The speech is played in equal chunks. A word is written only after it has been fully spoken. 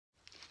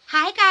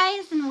Hi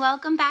guys, and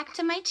welcome back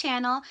to my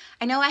channel.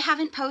 I know I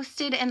haven't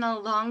posted in the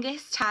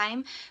longest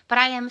time, but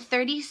I am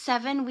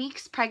 37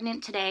 weeks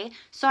pregnant today,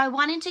 so I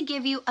wanted to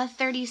give you a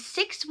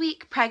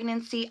 36-week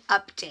pregnancy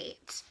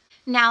update.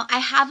 Now, I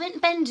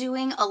haven't been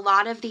doing a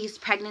lot of these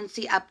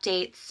pregnancy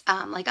updates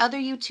like other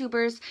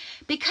YouTubers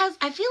because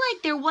I feel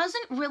like there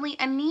wasn't really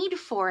a need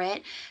for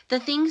it. The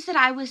things that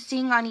I was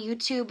seeing on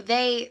YouTube,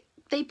 they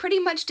pretty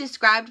much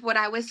described what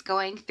I was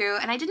going through,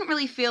 and I didn't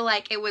really feel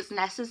like it was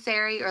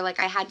necessary or like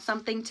I had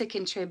something to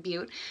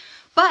contribute.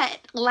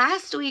 But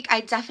last week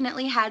I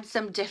definitely had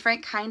some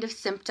different kind of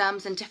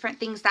symptoms and different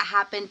things that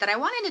happened that I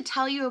wanted to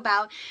tell you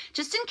about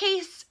just in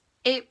case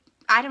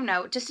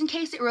just in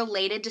case it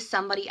related to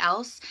somebody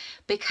else,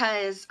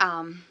 because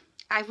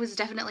I was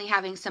definitely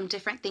having some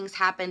different things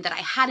happen that I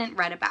hadn't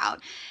read about.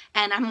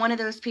 And I'm one of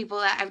those people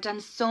that I've done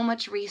so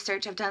much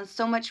research, I've done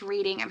so much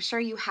reading. I'm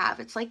sure you have.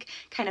 It's like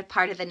kind of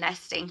part of the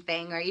nesting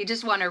thing, or you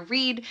just want to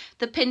read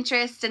the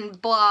Pinterest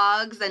and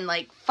blogs and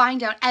like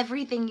find out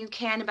everything you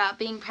can about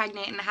being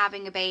pregnant and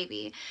having a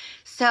baby.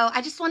 So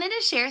I just wanted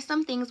to share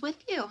some things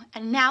with you,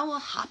 and now we'll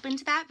hop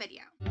into that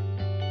video.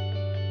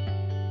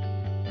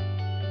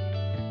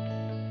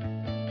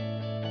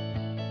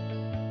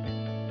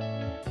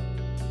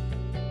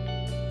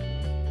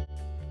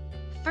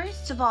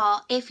 First of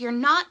all, if you're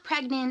not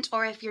pregnant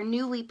or if you're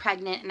newly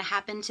pregnant and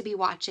happen to be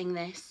watching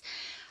this,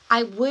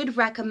 I would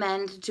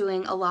recommend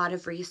doing a lot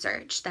of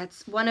research.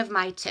 That's one of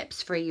my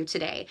tips for you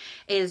today,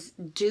 is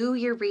do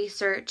your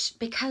research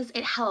because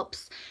it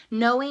helps.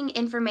 Knowing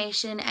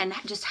information and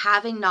just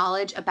having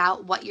knowledge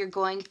about what you're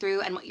going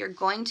through and what you're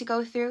going to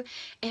go through,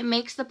 it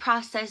makes the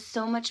process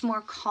so much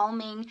more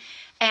calming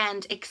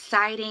and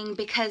exciting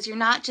because you're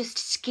not just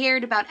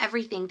scared about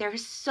everything.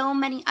 There's so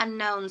many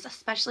unknowns,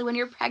 especially when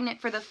you're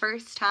pregnant for the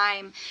first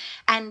time,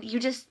 and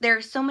there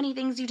are so many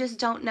things you just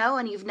don't know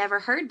and you've never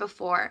heard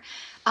before.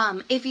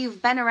 If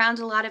you've been around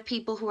a lot of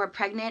people who are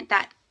pregnant,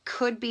 that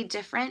could be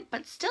different,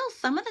 but still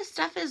some of the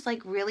stuff is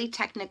like really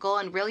technical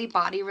and really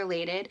body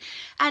related,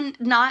 and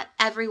not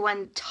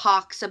everyone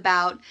talks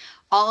about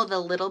all the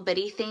little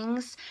bitty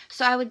things.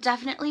 So I would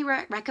definitely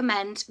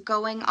recommend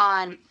going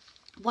on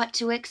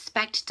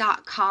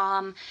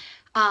whattoexpect.com,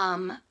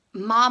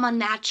 Mama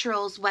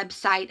Natural's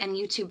website and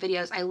YouTube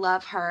videos. I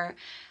love her.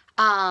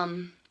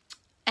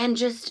 And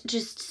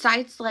just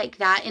sites like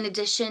that, in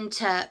addition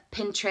to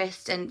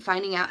Pinterest and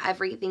finding out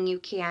everything you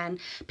can.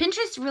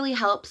 Pinterest really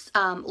helps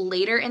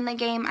later in the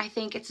game. I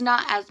think it's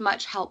not as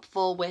much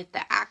helpful with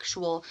the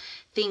actual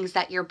things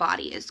that your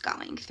body is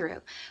going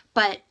through.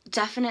 But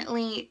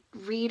definitely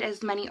read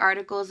as many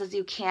articles as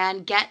you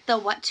can. Get the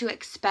What to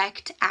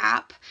Expect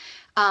app.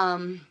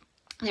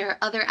 There are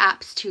other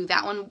apps too.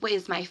 That one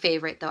is my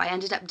favorite though. I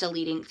ended up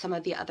deleting some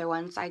of the other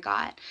ones I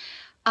got.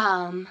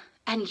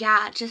 And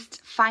yeah,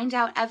 just find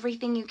out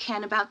everything you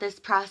can about this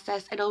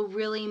process. It'll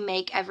really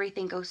make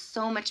everything go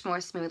so much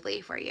more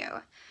smoothly for you.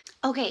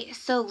 Okay,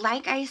 so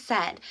like I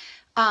said,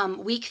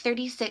 week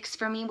 36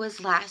 for me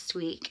was last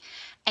week,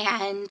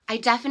 and I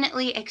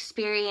definitely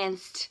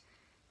experienced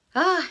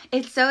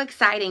it's so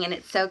exciting and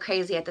it's so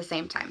crazy at the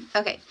same time.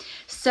 Okay,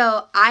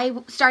 so I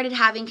started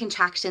having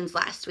contractions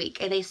last week,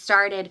 and they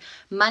started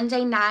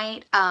Monday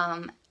night,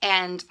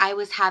 and I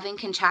was having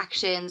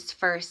contractions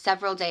for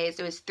several days.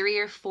 It was 3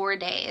 or 4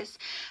 days,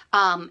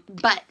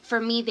 but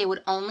for me, they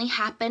would only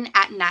happen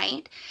at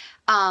night,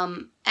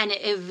 and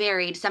it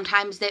varied.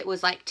 Sometimes it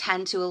was like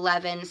 10 to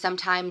 11,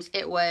 sometimes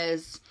it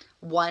was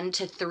 1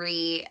 to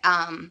 3.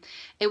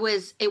 It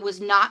was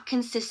not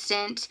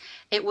consistent.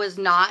 It was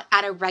not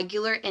at a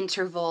regular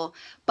interval,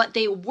 but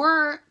they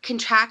were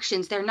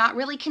contractions. They're not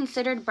really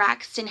considered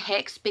Braxton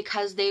Hicks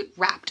because they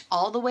wrapped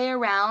all the way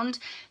around.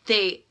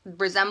 They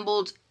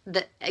resembled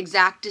the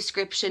exact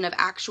description of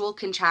actual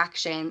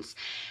contractions,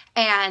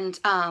 and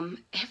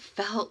it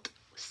felt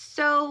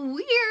so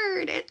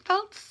weird. It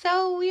felt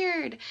so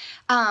weird.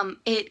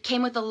 It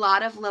came with a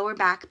lot of lower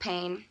back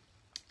pain.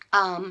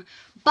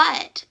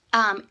 But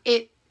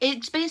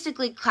it's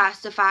basically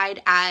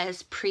classified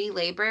as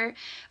pre-labor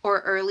or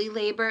early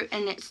labor,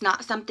 and it's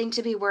not something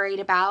to be worried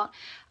about,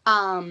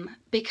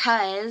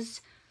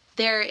 because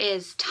there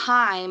is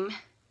time.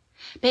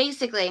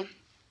 Basically,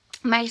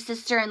 my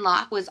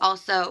sister-in-law was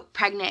also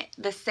pregnant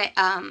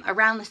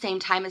around the same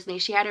time as me.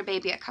 She had her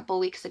baby a couple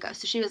weeks ago,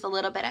 so she was a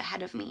little bit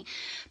ahead of me.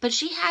 But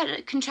she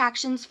had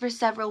contractions for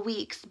several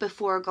weeks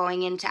before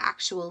going into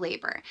actual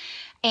labor.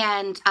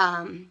 And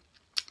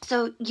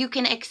so you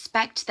can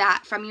expect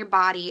that from your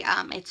body.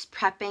 It's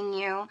prepping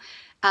you.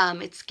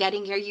 It's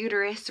getting your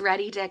uterus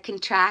ready to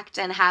contract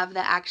and have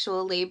the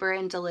actual labor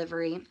and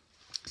delivery.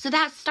 So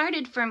that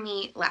started for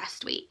me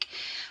last week.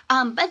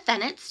 But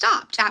then it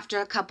stopped after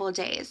a couple of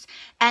days.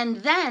 And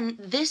then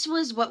this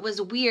was what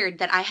was weird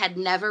that I had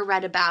never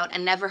read about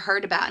and never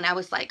heard about. And I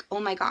was like,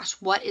 oh my gosh,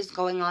 what is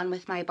going on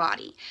with my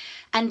body?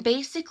 And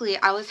basically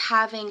I was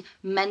having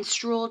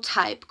menstrual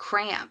type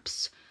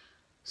cramps.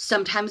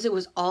 Sometimes it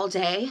was all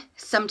day,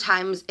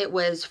 sometimes it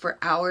was for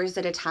hours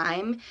at a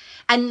time.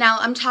 And now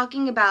I'm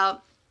talking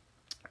about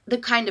the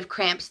kind of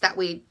cramps that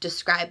we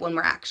describe when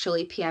we're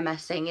actually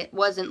PMSing. It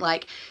wasn't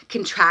like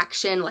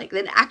contraction, like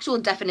the actual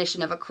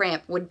definition of a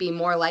cramp would be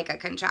more like a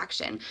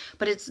contraction,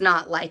 but it's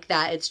not like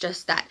that. It's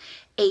just that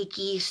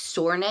achy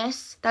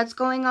soreness that's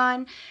going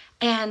on.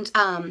 And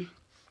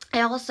I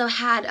also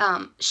had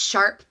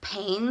sharp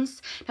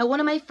pains. Now,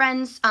 one of my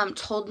friends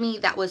told me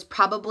that was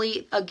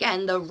probably,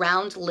 again, the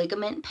round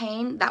ligament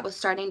pain that was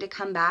starting to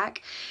come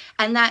back,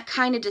 and that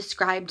kind of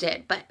described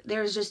it. But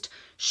there's just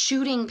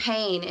shooting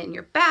pain in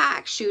your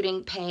back,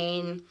 shooting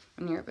pain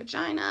in your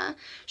vagina,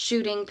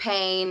 shooting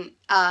pain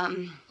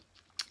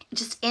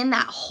just in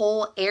that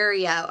whole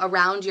area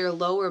around your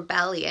lower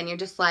belly, and you're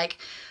just like,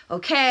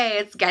 okay,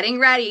 it's getting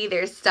ready.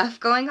 There's stuff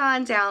going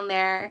on down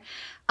there.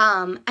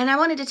 And I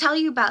wanted to tell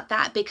you about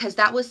that because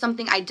that was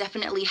something I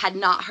definitely had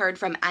not heard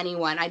from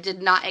anyone. I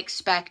did not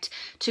expect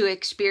to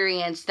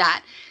experience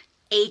that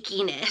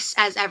achiness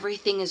as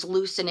everything is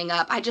loosening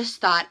up. I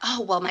just thought,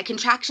 oh, well, my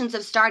contractions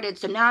have started,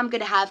 so now I'm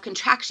going to have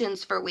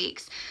contractions for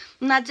weeks.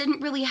 And that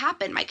didn't really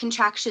happen. My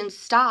contractions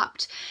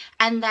stopped.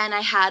 And then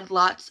I had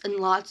lots and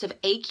lots of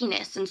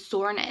achiness and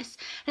soreness.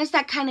 And it's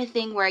that kind of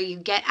thing where you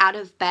get out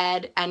of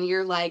bed and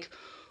you're like,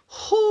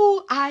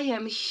 oh, I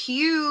am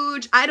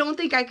huge. I don't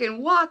think I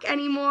can walk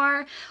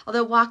anymore.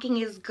 Although walking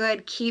is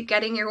good. Keep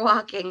getting your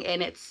walking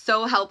in. It's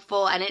so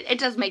helpful, and it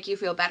does make you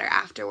feel better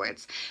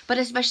afterwards. But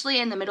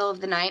especially in the middle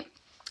of the night,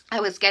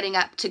 I was getting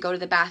up to go to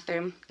the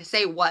bathroom. I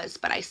say was,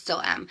 but I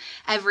still am.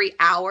 Every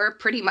hour,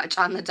 pretty much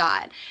on the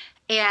dot.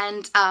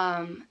 And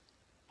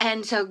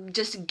so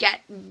just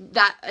get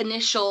that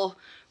initial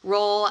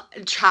roll,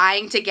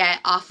 trying to get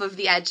off of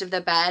the edge of the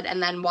bed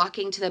and then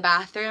walking to the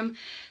bathroom,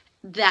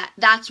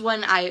 that's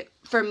when I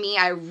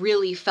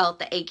really felt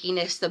the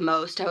achiness the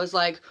most. I was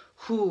like,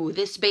 whoo,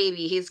 this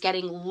baby, he's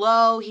getting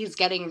low, he's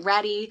getting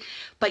ready,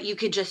 but you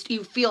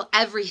feel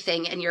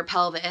everything in your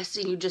pelvis,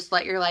 and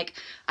you're like,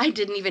 I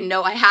didn't even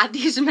know I had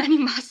these many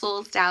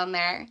muscles down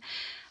there.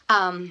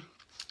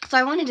 So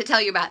I wanted to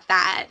tell you about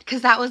that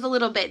because that was a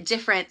little bit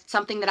different,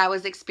 something that I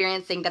was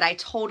experiencing that I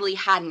totally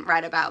hadn't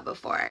read about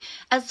before.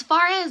 As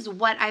far as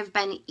what I've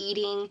been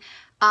eating,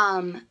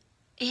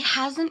 it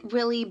hasn't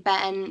really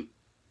been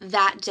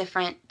that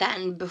different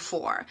than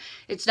before.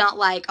 It's not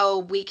like, oh,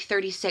 week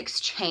 36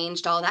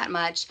 changed all that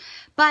much,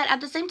 but at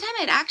the same time,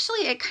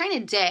 it kind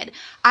of did.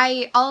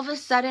 All of a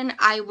sudden,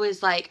 I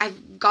was like,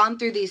 I've gone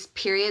through these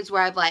periods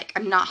where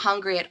I'm not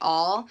hungry at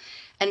all,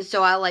 and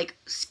so I'll like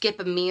skip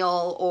a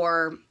meal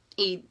or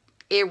eat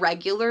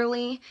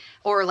irregularly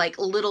or like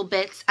little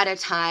bits at a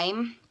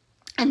time.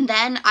 And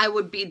then I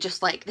would be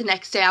just like, the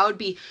next day I would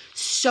be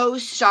so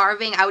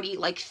starving. I would eat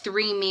like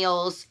 3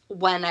 meals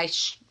when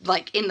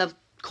in the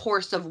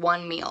course of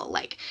one meal.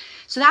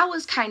 So that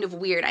was kind of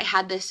weird. I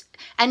had this,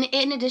 and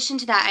in addition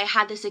to that, I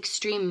had this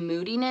extreme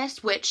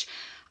moodiness, which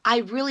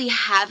I really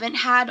haven't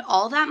had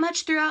all that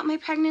much throughout my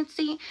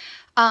pregnancy.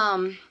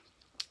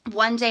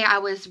 One day I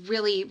was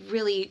really,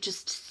 really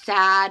just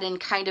sad and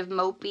kind of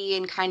mopey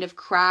and kind of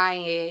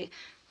cryy.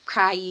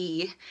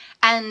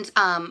 And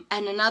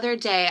another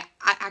day,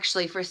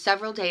 actually for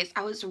several days,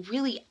 I was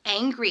really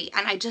angry,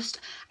 and I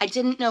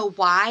didn't know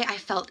why. I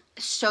felt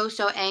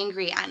so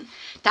angry, and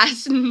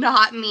that's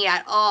not me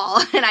at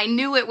all. And I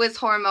knew it was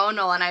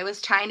hormonal, and I was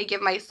trying to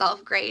give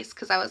myself grace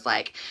because I was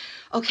like,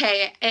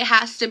 okay, it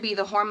has to be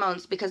the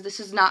hormones because this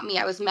is not me.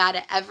 I was mad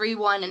at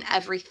everyone and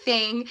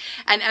everything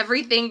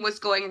was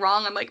going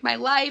wrong. I'm like, my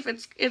life,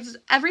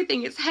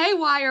 everything is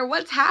haywire.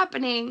 What's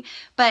happening?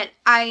 But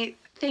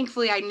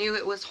thankfully, I knew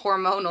it was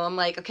hormonal. I'm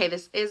like, okay,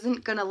 this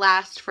isn't gonna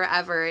last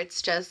forever.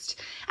 It's just,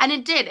 and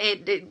it did.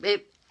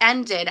 It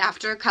ended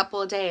after a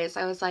couple of days.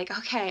 I was like,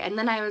 okay, and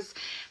then I was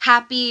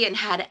happy and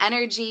had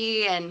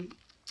energy, and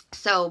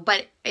so,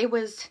 but it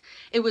was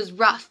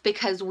rough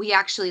because we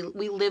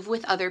live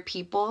with other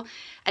people,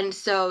 and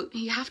so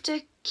you have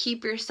to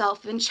keep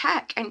yourself in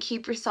check and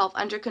keep yourself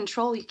under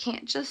control. You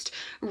can't just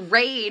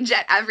rage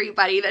at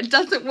everybody. That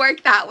doesn't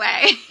work that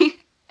way.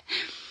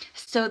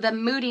 So the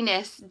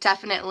moodiness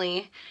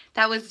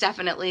that was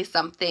definitely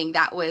something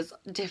that was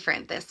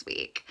different this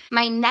week.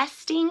 My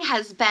nesting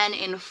has been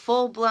in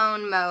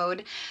full-blown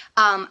mode.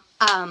 I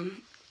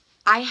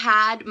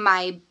had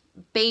my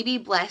baby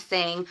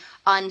blessing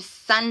on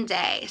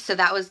Sunday, so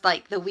that was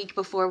like the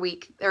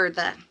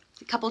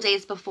couple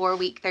days before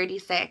week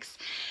 36.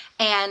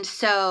 And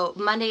so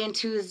Monday and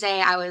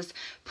Tuesday, I was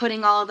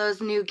putting all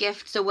those new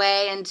gifts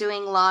away and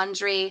doing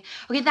laundry.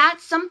 Okay,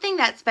 that's something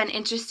that's been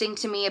interesting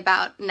to me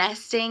about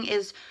nesting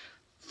is,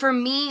 for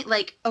me,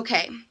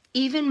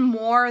 even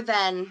more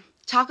than,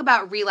 talk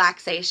about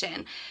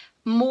relaxation,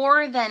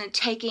 more than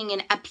taking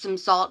an Epsom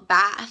salt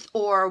bath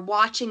or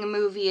watching a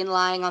movie and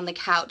lying on the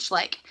couch,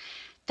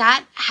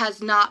 that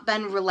has not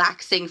been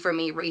relaxing for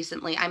me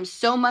recently. I'm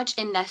so much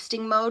in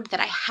nesting mode that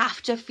I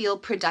have to feel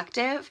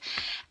productive.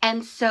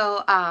 And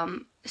so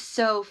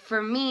So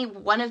for me,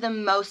 one of the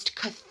most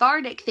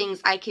cathartic things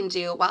I can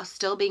do while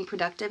still being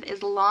productive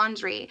is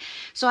laundry.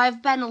 So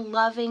I've been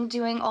loving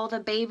doing all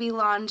the baby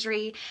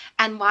laundry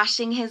and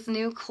washing his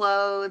new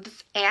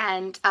clothes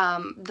and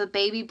the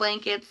baby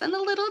blankets and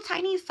the little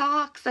tiny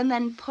socks, and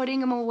then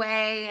putting them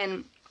away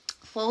and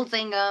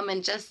folding them,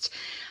 and just,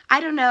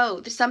 I don't know,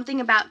 there's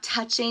something about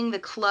touching the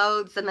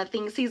clothes and the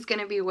things he's going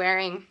to be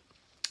wearing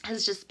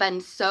has just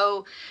been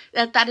so,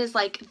 that is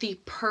like the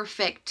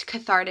perfect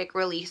cathartic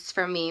release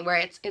for me,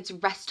 where it's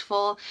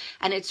restful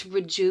and it's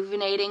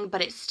rejuvenating, but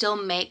it still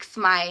makes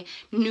my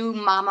new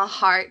mama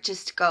heart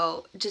just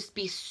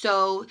be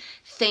so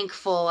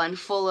thankful and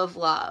full of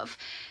love.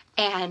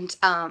 And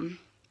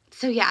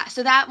so yeah,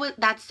 so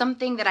that's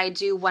something that I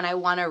do when I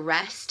want to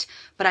rest,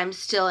 but I'm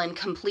still in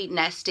complete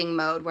nesting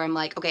mode, where I'm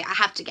like, okay, I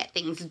have to get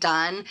things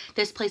done.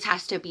 This place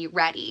has to be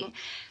ready.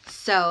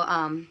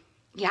 So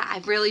yeah,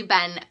 I've really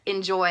been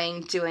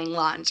enjoying doing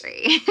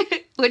laundry,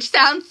 which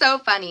sounds so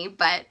funny,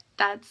 but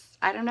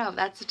I don't know,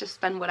 that's just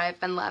been what I've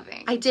been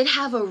loving. I did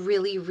have a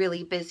really,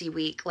 really busy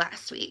week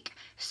last week.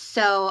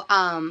 So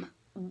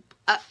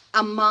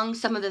among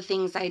some of the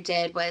things I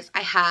did was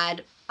I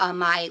had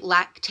my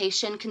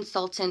lactation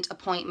consultant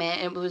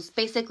appointment. It was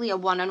basically a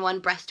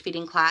one-on-one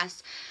breastfeeding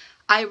class.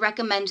 I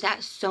recommend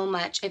that so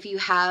much if you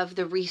have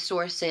the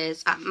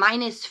resources.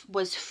 Mine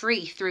was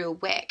free through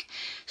WIC.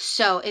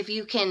 So if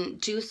you can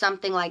do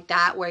something like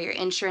that where your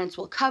insurance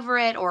will cover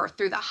it, or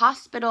through the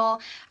hospital,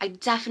 I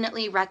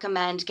definitely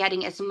recommend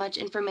getting as much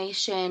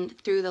information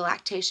through the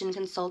lactation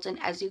consultant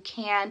as you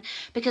can,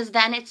 because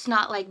then it's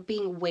not like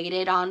being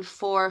waited on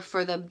for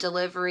the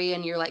delivery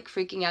and you're like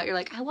freaking out. You're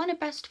like, I want to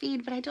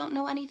breastfeed, but I don't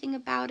know anything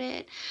about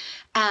it.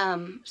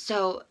 And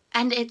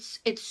it's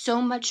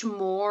so much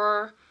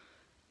more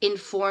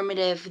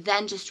informative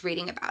than just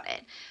reading about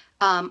it,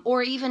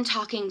 or even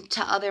talking to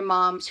other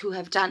moms who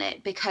have done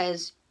it,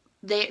 because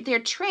they're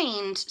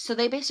trained, so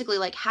they basically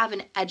like have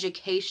an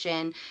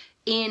education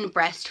in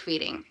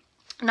breastfeeding.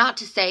 Not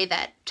to say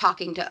that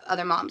talking to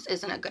other moms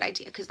isn't a good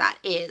idea, because that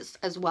is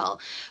as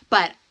well,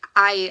 but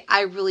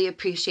I really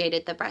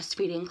appreciated the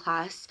breastfeeding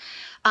class.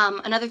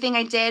 Another thing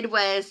I did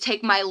was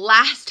take my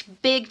last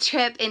big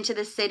trip into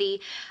the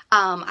city.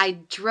 I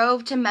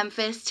drove to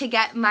Memphis to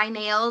get my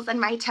nails and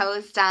my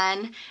toes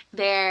done.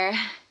 They're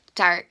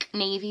dark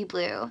navy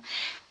blue.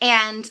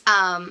 And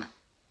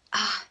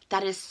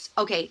that is,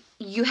 okay,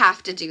 you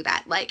have to do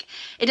that. Like,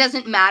 it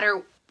doesn't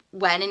matter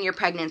when in your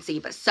pregnancy,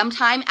 but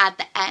sometime at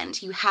the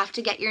end, you have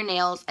to get your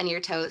nails and your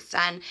toes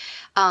done,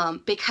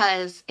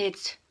 because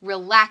it's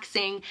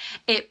relaxing.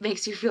 It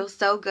makes you feel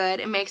so good.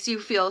 It makes you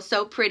feel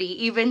so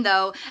pretty, even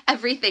though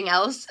everything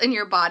else in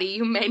your body,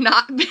 you may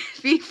not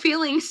be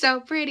feeling so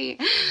pretty.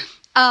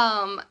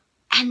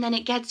 And then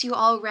it gets you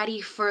all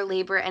ready for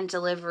labor and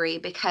delivery,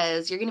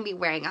 because you're going to be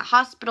wearing a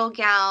hospital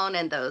gown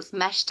and those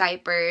mesh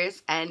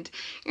diapers, and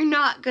you're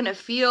not going to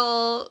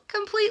feel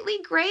completely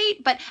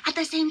great, but at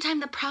the same time,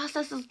 the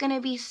process is going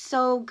to be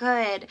so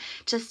good,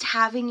 just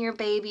having your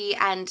baby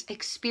and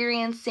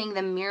experiencing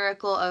the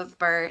miracle of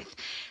birth.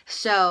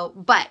 So,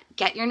 but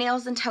get your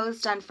nails and toes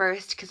done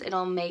first, because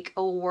it'll make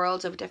a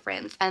world of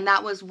difference. And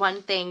that was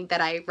one thing that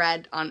I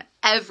read on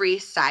every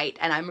site,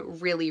 and I'm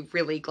really,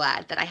 really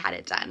glad that I had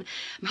it done.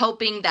 I'm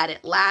hoping that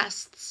it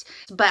lasts,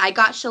 but I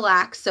got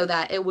shellacked so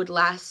that it would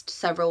last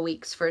several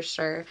weeks for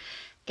sure,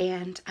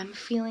 and I'm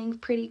feeling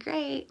pretty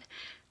great.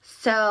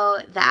 So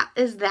that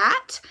is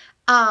that.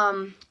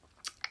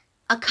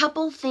 A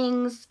couple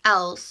things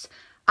else.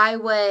 I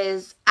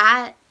was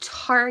at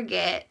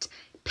Target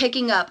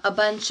picking up a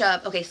bunch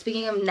of, okay,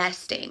 speaking of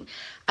nesting,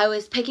 I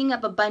was picking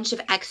up a bunch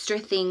of extra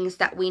things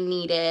that we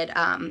needed,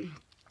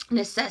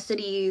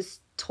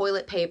 necessities,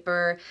 toilet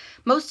paper.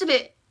 Most of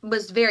it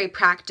was very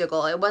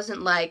practical. It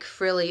wasn't like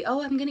frilly,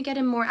 oh, I'm gonna get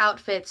him more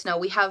outfits. No,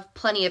 we have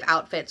plenty of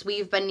outfits.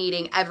 We've been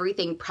needing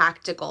everything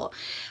practical,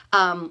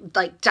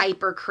 like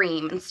diaper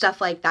cream and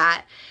stuff like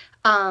that.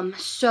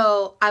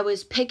 So I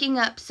was picking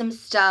up some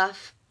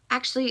stuff.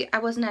 Actually, I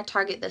wasn't at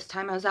Target this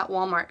time. I was at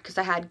Walmart, because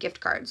I had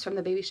gift cards from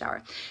the baby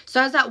shower. So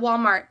I was at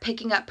Walmart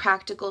picking up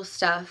practical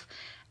stuff.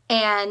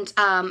 And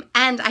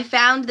I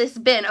found this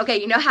bin. Okay,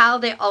 you know how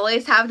they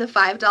always have the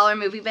 $5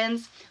 movie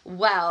bins?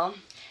 Well,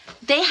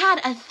 they had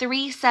a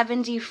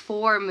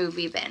 $3.74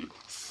 movie bin.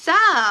 So,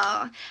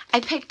 I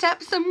picked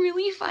up some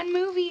really fun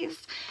movies.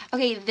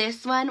 Okay,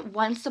 this one,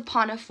 Once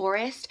Upon a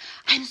Forest.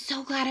 I'm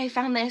so glad I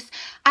found this.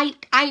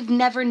 I've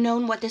never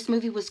known what this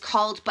movie was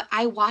called, but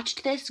I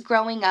watched this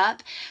growing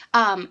up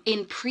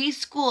in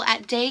preschool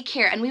at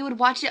daycare, and we would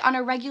watch it on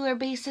a regular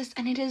basis,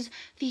 and it is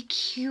the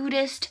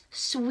cutest,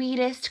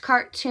 sweetest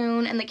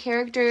cartoon, and the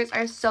characters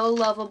are so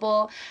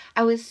lovable.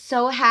 I was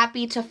so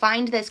happy to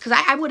find this, because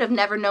I would have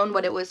never known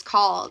what it was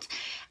called.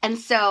 And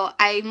so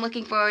I'm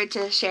looking forward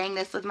to sharing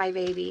this with my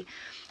baby.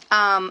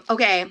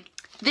 Okay,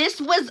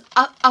 this was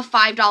a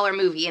 $5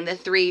 movie in the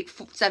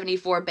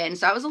 $3.74 bin,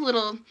 so I was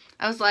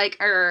like,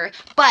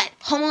 but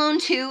Home Alone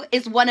 2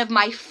 is one of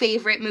my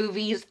favorite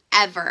movies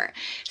ever.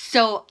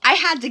 So I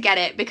had to get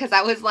it, because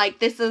I was like,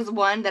 this is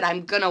one that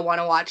I'm gonna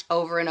want to watch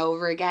over and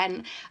over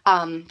again.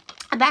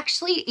 I'm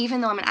actually,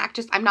 even though I'm an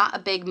actress, I'm not a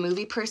big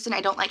movie person.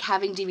 I don't like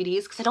having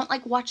DVDs because I don't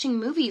like watching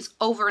movies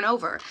over and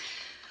over.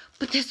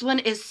 But this one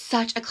is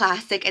such a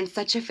classic and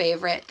such a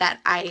favorite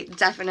that I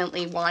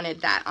definitely wanted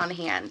that on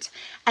hand.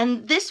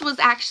 And this was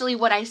actually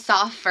what I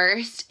saw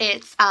first.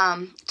 It's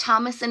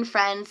Thomas and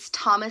Friends,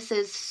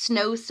 Thomas's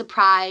Snow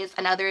Surprise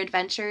and Other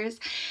Adventures.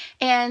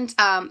 And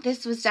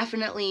this was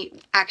definitely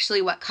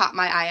actually what caught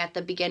my eye at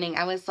the beginning.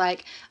 I was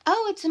like,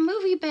 oh, it's a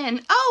movie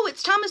bin. Oh,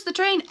 it's Thomas the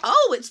Train.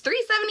 Oh, it's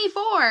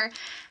 374.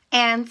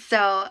 And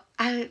so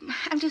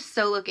I'm just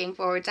so looking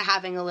forward to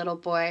having a little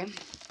boy.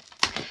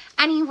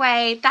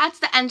 Anyway, that's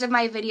the end of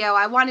my video.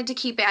 I wanted to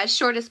keep it as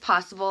short as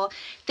possible.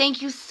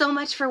 Thank you so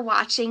much for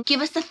watching.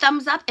 Give us a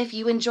thumbs up if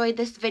you enjoyed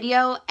this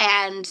video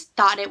and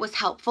thought it was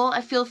helpful.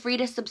 Feel free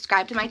to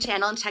subscribe to my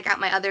channel and check out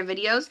my other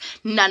videos.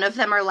 None of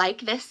them are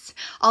like this,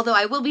 although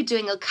I will be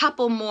doing a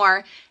couple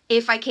more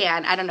if I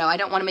can. I don't know. I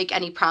don't want to make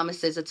any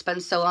promises. It's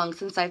been so long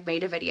since I've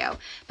made a video.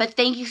 But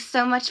thank you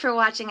so much for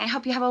watching. I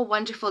hope you have a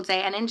wonderful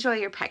day and enjoy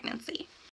your pregnancy.